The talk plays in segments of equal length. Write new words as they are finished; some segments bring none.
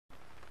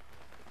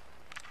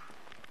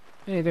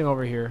Anything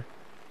over here?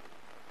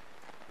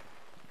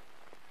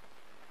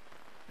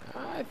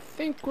 I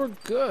think we're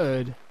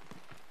good.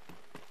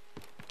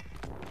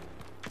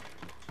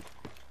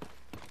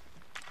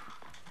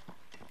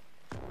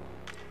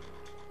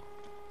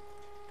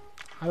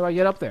 How do I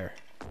get up there?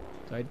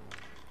 So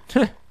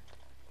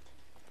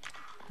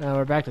now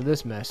we're back to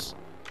this mess.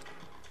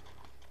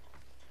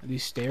 Are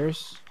these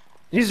stairs?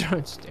 These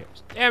aren't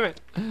stairs. Damn it!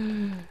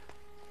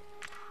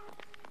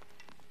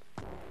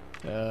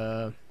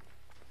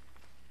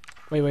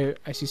 Wait,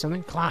 I see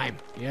something. Climb.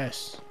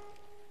 Yes.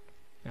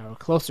 Now we're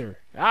closer.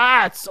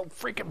 Ah, it's so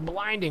freaking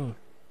blinding.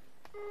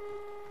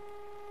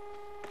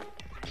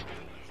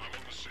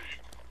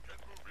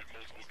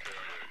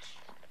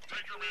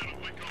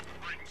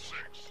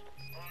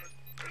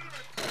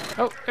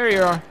 Oh, there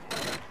you are.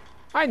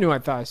 I knew I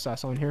thought I saw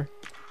someone here.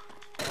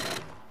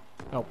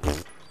 Oh.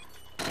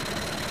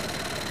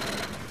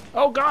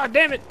 Oh god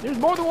damn it! There's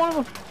more than one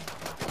of them!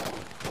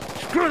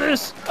 Screw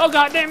this! Oh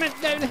god damn it!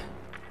 Damn it.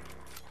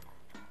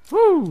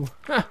 Woo!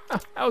 That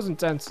was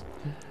intense.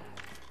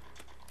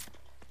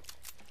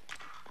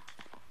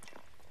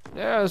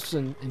 That was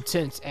an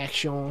intense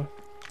action.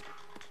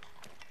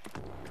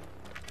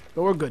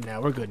 But we're good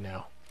now, we're good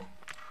now.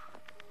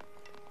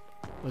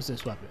 What's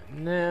this weapon?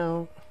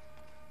 No.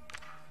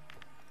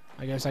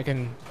 I guess I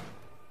can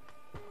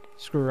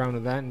screw around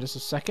with that in just a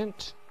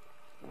second.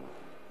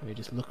 Let me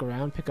just look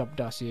around, pick up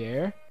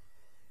dossier.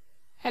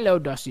 Hello,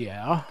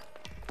 dossier.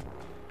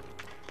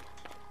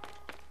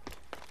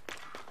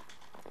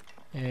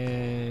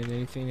 And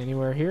anything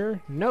anywhere here?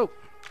 Nope.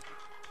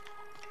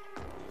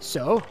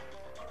 So,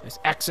 let's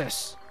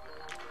access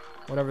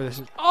whatever this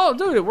is. Oh,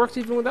 dude, it works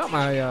even without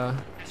my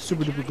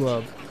super duper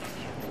glove.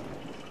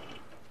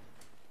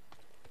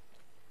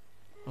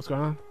 What's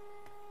going on?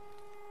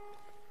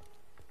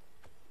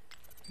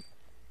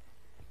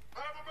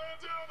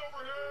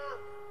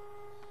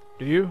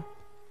 Do you?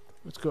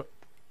 Let's go.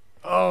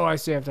 Oh, I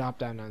see. I have to hop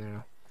down there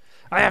now.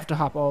 I have to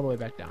hop all the way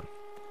back down.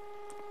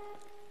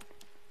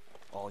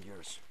 All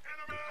yours.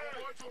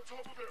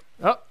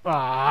 Oh,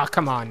 ah,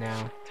 come on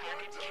now.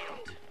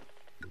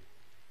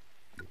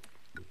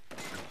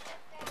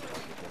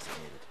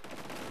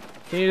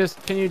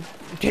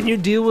 Can you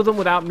deal with them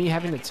without me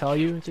having to tell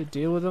you to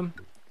deal with them?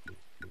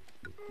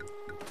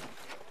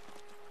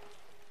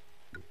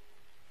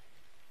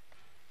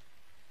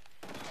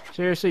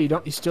 Seriously,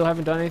 you still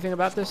haven't done anything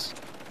about this?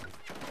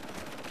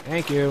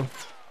 Thank you.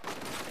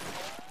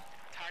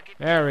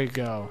 There we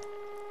go.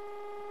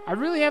 I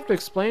really have to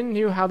explain to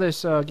you how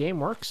this game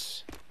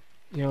works.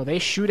 You know, they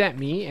shoot at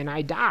me and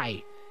I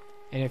die.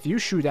 And if you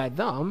shoot at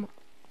them,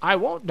 I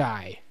won't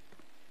die.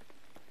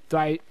 Do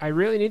I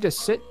really need to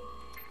sit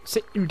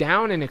you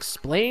down and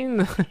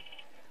explain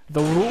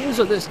the rules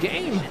of this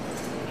game?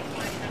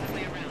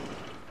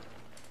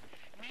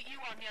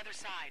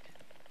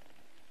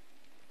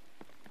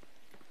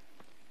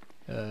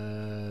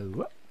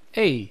 What?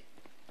 Hey,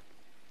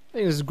 I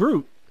think this is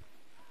Groot.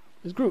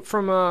 This is Groot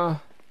from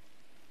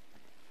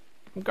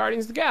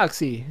Guardians of the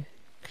Galaxy.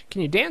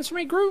 Can you dance for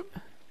me, Groot?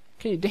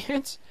 Can you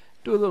dance?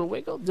 Do a little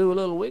wiggle, and a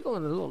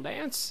little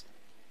dance.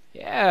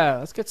 Yeah,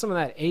 let's get some of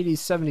that 80s,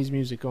 70s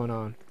music going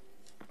on.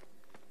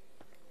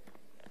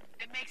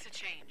 It makes a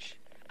change.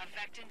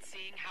 Affecting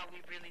seeing how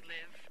we really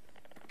live.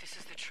 This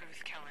is the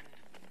truth, Kellen.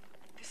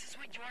 This is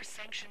what your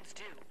sanctions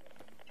do.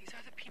 These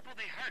are the people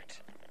they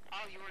hurt.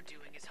 All you're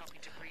doing is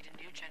helping to breed a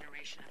new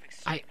generation of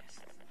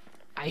extremists.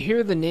 I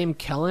hear the name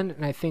Kellen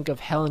and I think of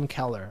Helen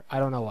Keller. I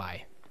don't know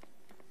why.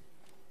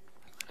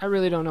 I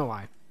really don't know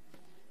why.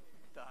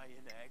 Die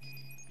in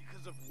agony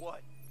because of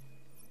what?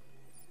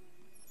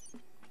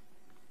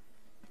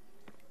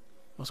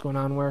 What's going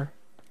on where?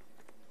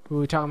 Who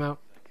are we talking about?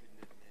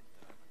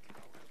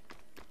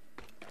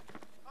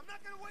 I'm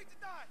not gonna wait to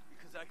die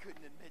because I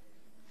couldn't admit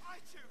I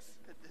choose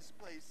at this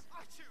place.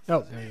 I choose.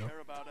 Oh, there you go.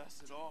 Care about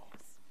us at all.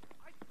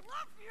 I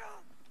love you.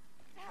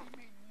 You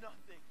mean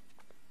nothing.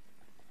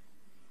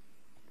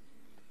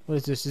 What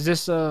is this? Is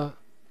this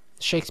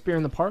Shakespeare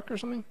in the Park or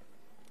something?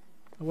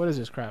 What is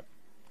this crap?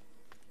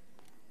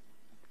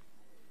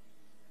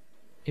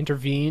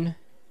 Intervene.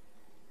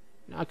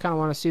 I kind of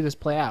want to see this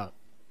play out.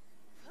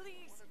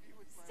 Please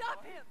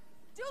stop him.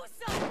 Do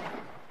something.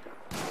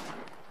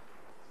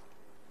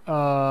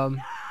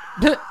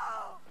 No!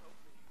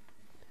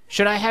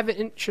 Should I have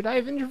it? Should I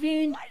have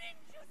intervened? Why didn't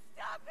you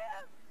stop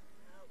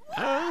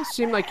him? It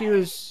seemed like he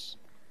was.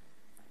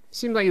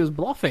 Seemed like he was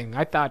bluffing.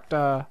 I thought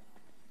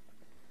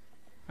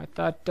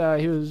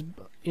he was.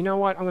 You know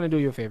what? I'm gonna do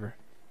you a favor.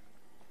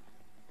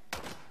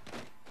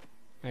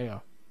 There you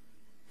go.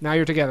 Now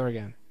you're together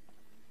again.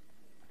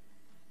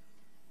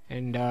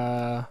 And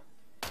are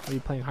you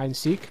playing hide and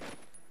seek?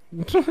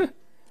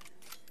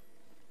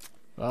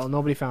 Well,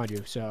 nobody found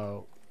you,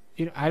 so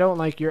I don't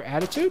like your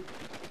attitude.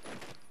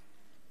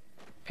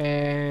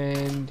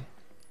 And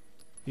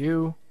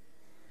you,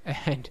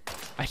 and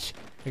I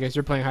guess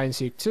you're playing hide and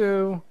seek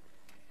too,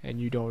 and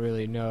you don't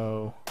really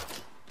know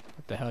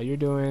what the hell you're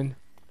doing.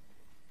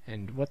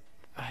 And what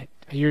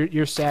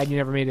you're sad you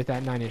never made it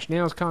that Nine Inch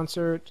Nails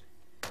concert.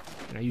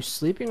 Are you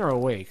sleeping or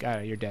awake?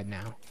 You're dead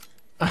now.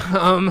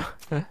 Um,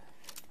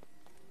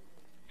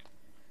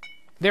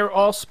 they were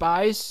all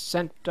spies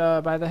sent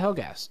by the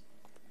Helghast.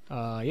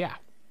 Yeah.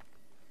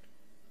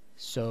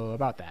 So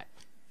about that.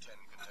 10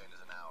 containers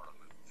an hour are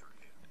moving through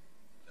here.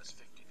 That's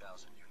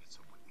 50,000 units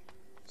a week.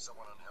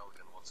 Someone on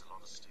Helgen wants a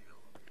lot of steel.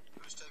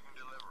 Who's taking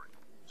delivery?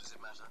 Does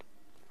it matter?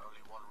 Only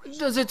one risk.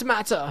 Does it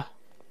matter?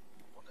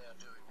 What they are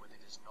doing with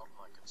it is not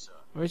my concern.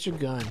 Where's your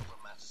gun? All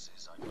that matters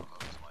is I go home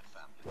to my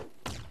family.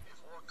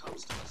 If war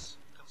comes to us,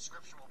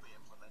 conscription will be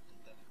implemented,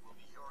 then it will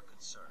be your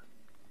concern.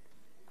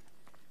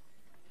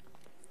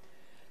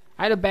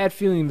 I had a bad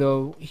feeling,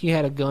 though. He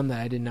had a gun that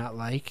I did not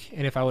like,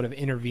 and if I would have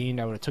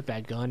intervened, I would have took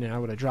that gun and I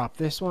would have dropped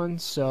this one.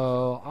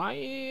 So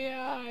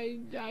I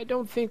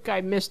don't think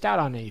I missed out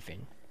on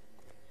anything.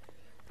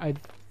 I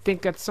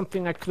think that's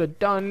something I could have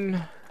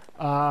done,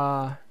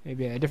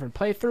 maybe a different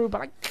playthrough,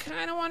 but I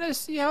kind of want to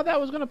see how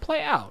that was going to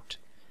play out.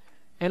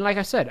 And like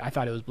I said, I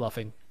thought it was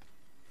bluffing.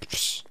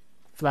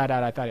 Flat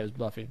out, I thought it was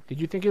bluffing.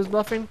 Did you think it was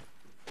bluffing?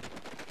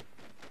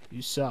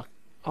 You suck.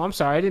 Oh, I'm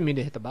sorry. I didn't mean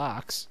to hit the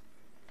box.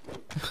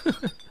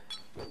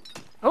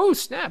 Oh,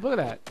 snap. Look at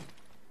that.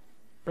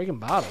 Breaking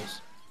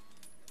bottles.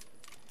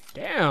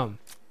 Damn.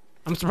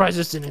 I'm surprised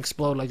this didn't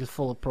explode like it's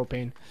full of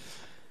propane.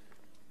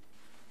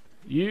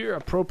 You're a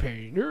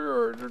propane.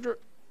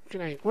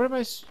 Can I... Where am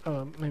I...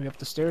 maybe up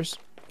the stairs?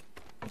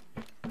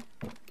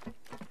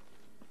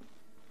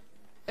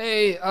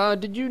 Hey,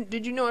 did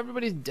you know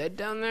everybody's dead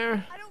down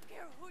there? I don't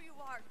care who you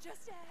are,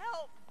 just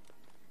help.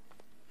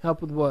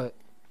 Help with what?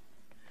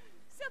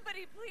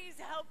 Somebody please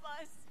help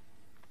us.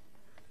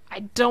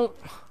 I don't...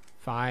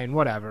 Fine,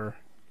 whatever.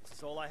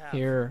 That's all I have.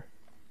 Here.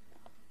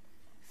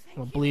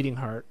 I'm a bleeding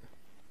heart.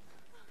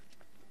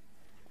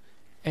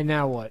 And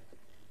now what?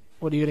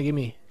 What are you gonna give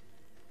me?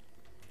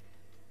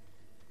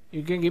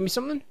 You gonna give me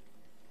something?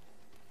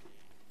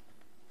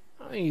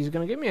 I don't think he's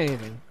gonna give me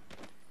anything.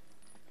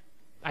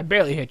 I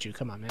barely hit you.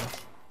 Come on, man.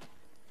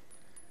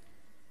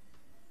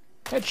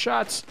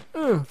 Headshots.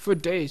 For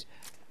days.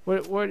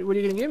 What are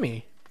you gonna give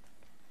me?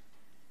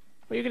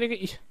 What are you gonna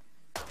get?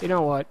 You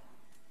know what?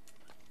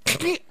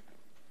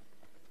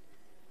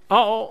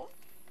 Uh-oh.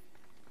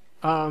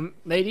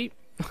 Lady.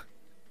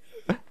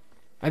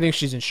 I think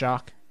she's in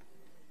shock.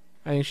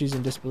 I think she's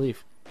in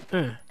disbelief.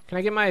 Can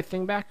I get my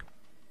thing back?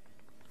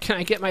 Can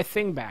I get my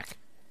thing back?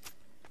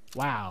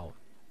 Wow.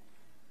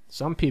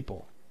 Some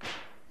people.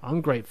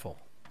 Ungrateful.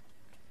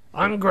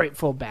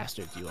 Ungrateful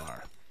bastards you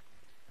are.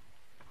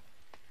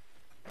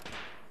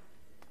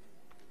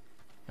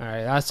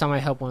 Alright, last time I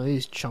helped one of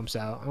these chumps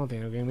out, I don't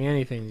think they're giving me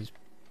anything, these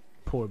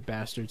poor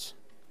bastards.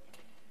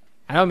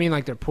 I don't mean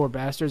like they're poor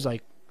bastards,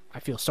 like I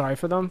feel sorry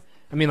for them.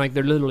 I mean like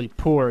they're literally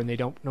poor and they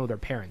don't know their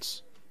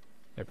parents.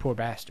 They're poor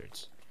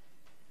bastards.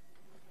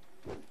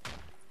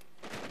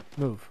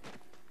 Move.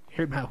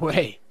 You're in my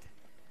way.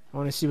 I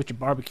want to see what you're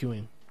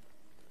barbecuing.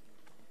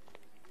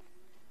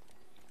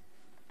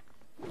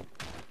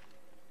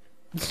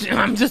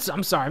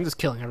 I'm sorry, I'm just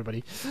killing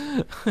everybody.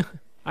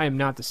 I am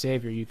not the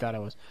savior you thought I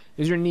was.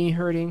 Is your knee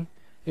hurting?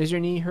 Is your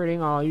knee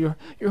hurting? Oh,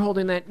 you're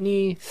holding that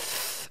knee.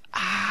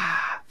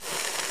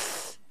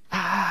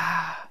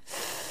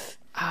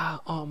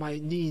 Oh, my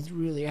knee's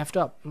really effed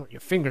up. Well,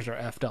 your fingers are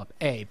effed up,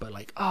 but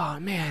like, oh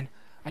man,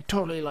 I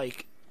totally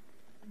like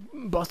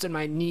busted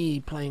my knee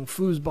playing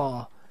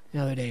foosball the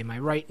other day. My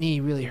right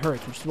knee really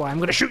hurts, which is why I'm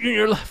gonna shoot you in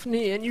your left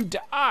knee and you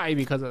die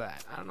because of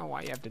that. I don't know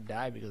why you have to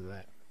die because of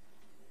that.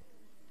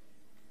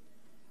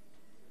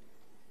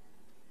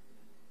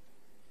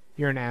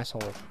 You're an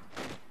asshole.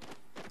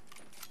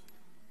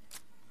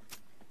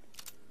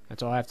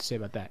 That's all I have to say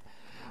about that.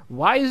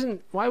 Why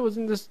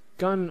wasn't this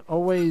gun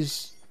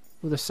always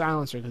with a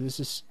silencer? Because this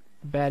is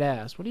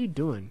badass. What are you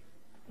doing?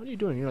 What are you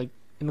doing? You're like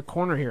in the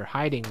corner here,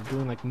 hiding,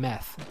 doing like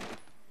meth.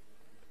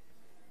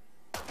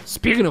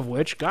 Speaking of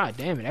which, god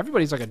damn it,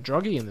 everybody's like a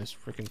druggie in this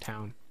freaking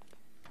town.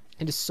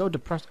 It is so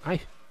depressing.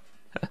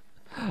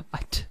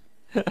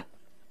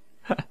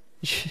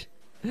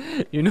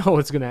 You know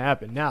what's gonna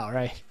happen now,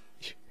 right?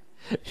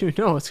 You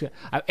know what's gonna.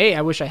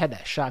 I wish I had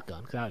that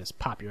shotgun because I would just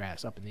pop your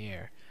ass up in the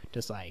air,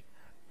 just like,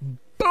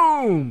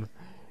 boom.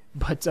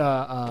 But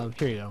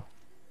here you go.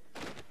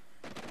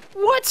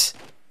 What?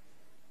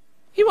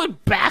 He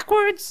went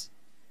backwards?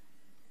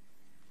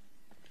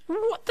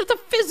 What the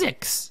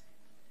physics?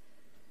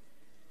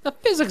 The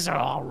physics are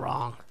all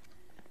wrong.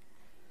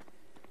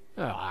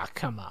 Oh,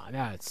 come on.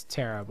 That's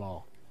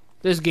terrible.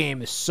 This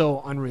game is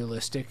so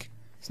unrealistic.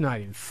 It's not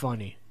even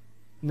funny.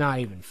 Not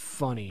even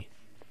funny.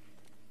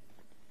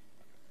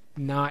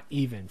 Not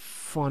even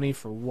funny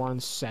for 1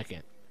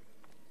 second.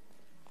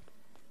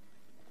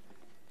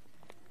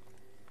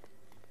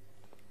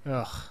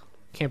 Ugh.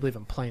 Can't believe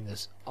I'm playing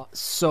this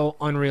so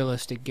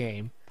unrealistic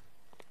game.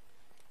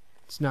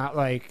 It's not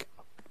like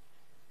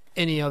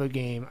any other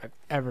game I've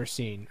ever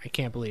seen. I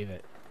can't believe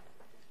it.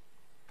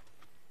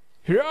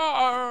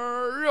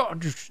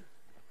 I'm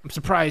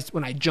surprised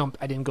when I jumped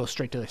I didn't go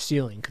straight to the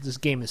ceiling because this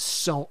game is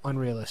so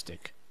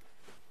unrealistic.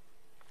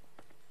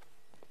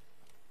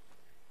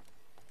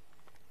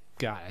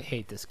 God, I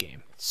hate this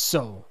game.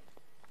 So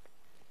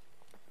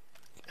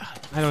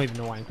I don't even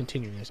know why I'm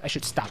continuing this. I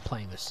should stop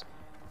playing this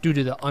due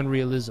to the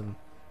unrealism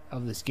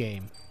of this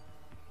game.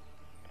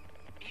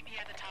 Meet me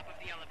at the top of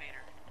the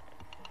elevator.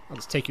 I'll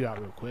just take you out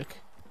real quick.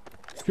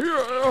 They're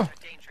Yeah.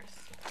 dangerous.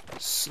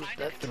 Slit Find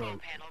a that control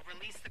throat. panel,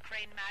 release the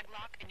crane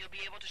maglock, and you'll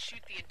be able to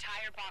shoot the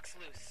entire box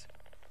loose.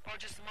 Or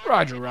just Roger,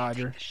 monitor and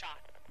roger. take the shot.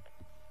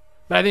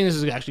 But I think this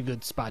is actually a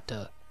good spot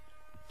to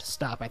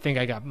stop. I think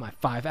I got my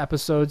 5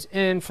 episodes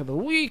in for the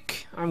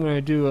week. I'm going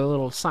to do a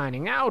little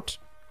signing out.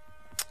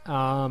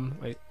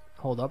 Wait,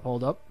 hold up.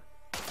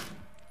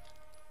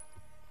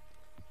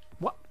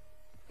 What?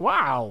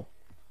 Wow.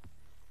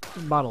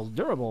 This bottle's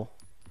durable.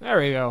 There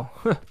we go.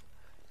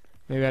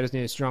 Maybe I just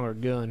need a stronger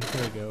gun.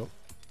 There we go.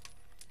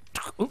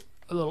 Oop,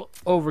 a little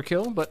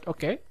overkill, but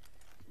okay.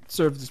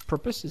 Served its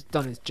purpose. It's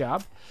done its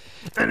job.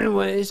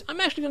 Anyways,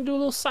 I'm actually going to do a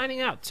little signing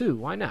out, too.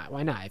 Why not?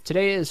 Why not? If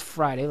today is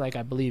Friday, like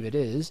I believe it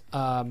is,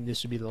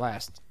 this would be the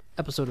last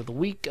episode of the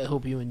week. I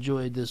hope you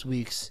enjoyed this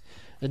week's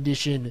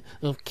edition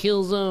of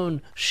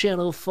Killzone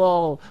Shadow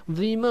Fall,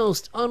 the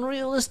most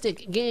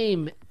unrealistic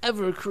game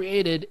ever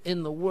created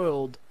in the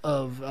world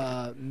of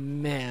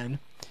man.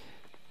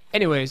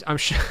 Anyways, I'm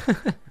sure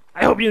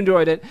I hope you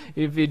enjoyed it.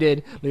 If you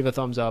did, leave a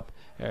thumbs up.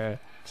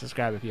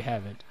 Subscribe if you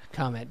haven't.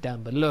 Comment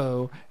down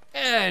below.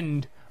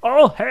 And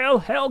all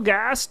hail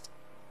Hellgast.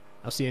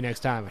 I'll see you next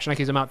time.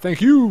 Shnikes, I'm out. Thank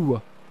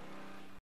you.